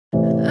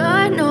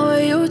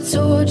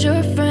told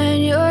your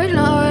friend you're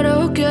not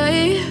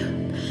okay?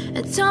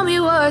 And tell me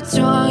what's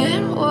wrong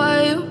and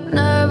why you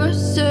never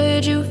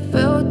said you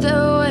felt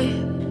that way.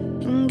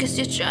 And guess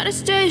you're trying to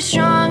stay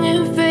strong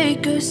and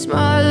fake a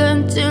smile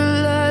until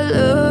I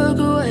look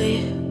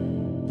away.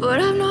 But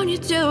I've known you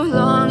too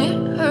long,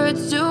 it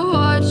hurts to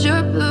watch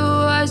your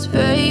blue eyes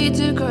fade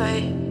to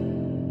gray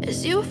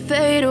as you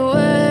fade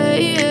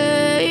away,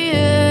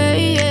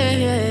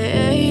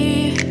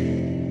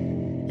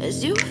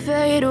 as you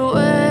fade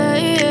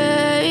away.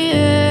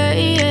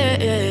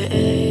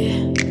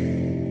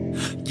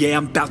 Yeah,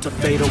 I'm about to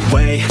fade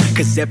away,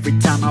 cause every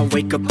time I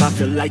wake up I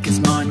feel like it's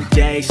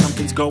Monday.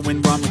 Something's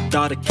going wrong with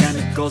all the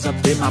chemicals up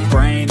in my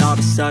brain. All of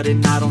a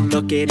sudden I don't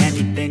look at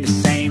anything the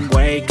same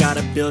way. Got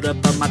a buildup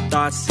of my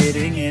thoughts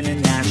sitting in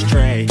an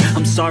ashtray.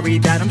 I'm sorry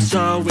that I'm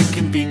so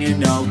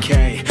inconvenient,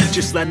 okay?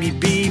 Just let me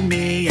be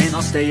me and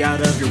I'll stay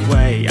out of your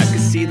way. I can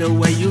see the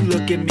way you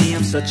look at me,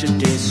 I'm such a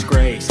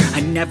disgrace.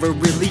 I never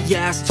really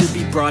asked to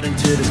be brought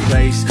into this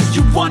place.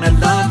 You wanna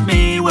love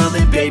me? Well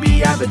then baby,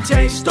 have a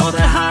taste. All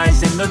the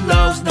highs and the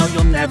lows, no,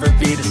 you'll never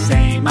be the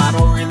same. I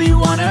don't really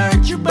wanna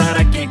hurt you, but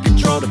I can't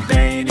control the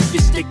pain. If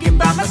you're sticking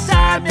by my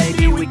side,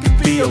 maybe we could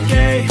be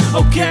okay.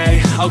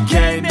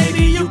 Okay,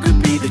 maybe you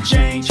could be the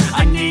change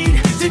I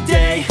need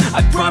today.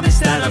 I promise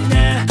that I've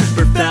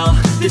never felt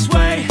this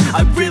way.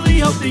 I really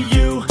hope that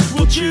you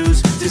will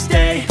choose to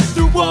stay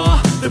through all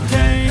the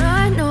pain.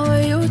 I know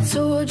you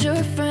told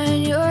your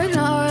friend you're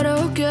not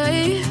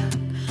okay.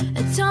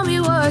 And tell me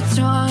what's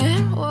wrong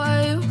and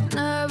why you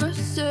never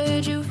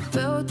said you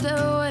felt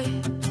that way.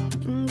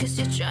 Guess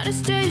you're trying to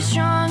stay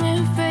strong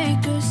and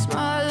fake a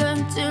smile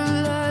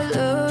until I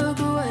look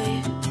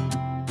away.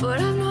 But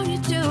I've known you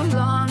too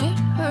long, it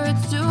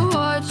hurts to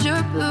watch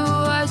your blue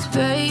eyes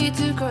fade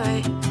to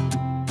gray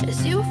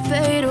as you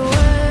fade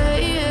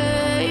away,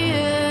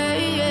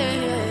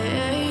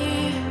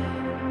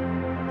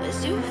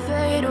 as you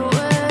fade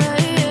away.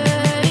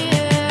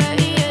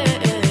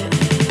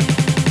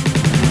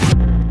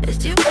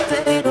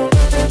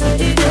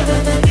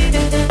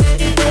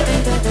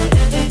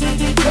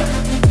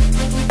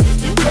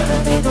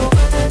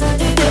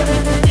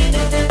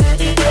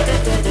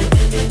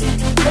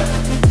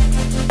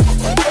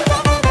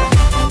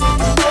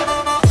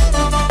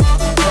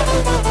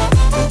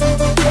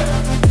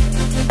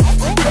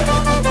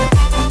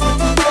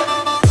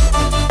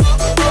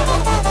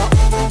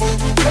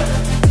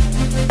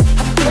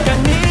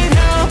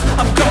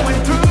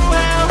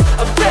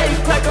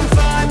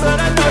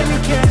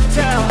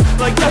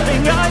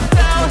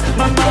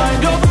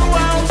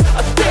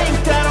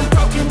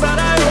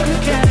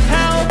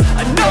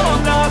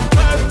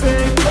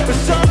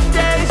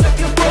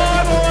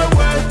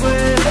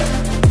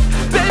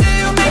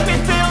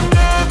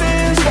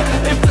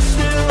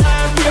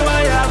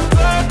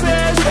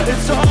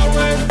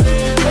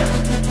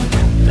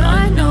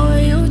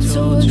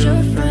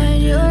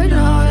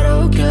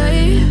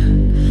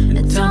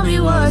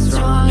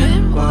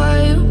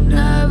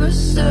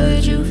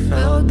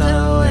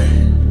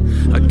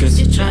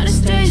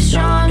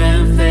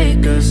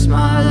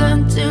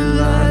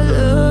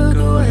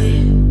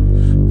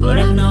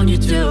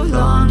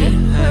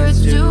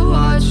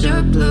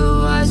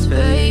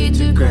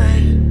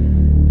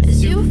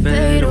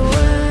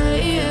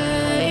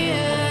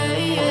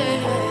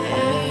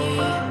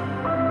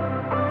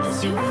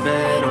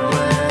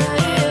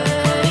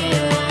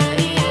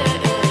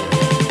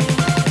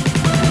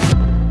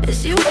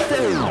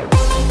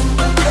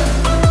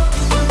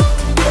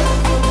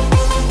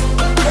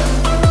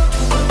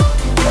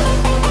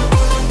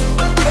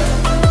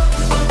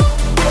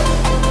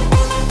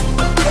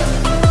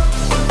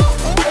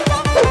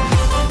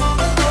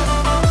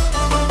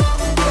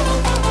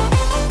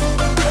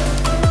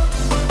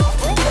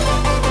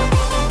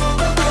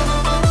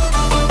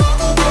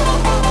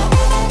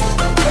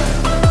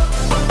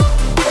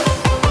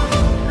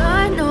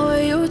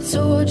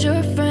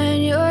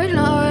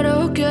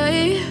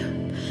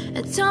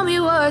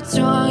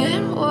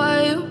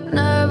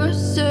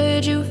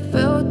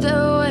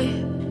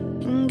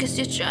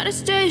 Try to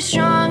stay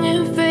strong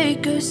and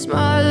fake a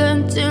smile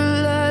until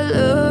I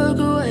look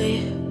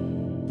away.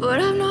 But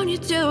I've known you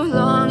too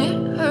long.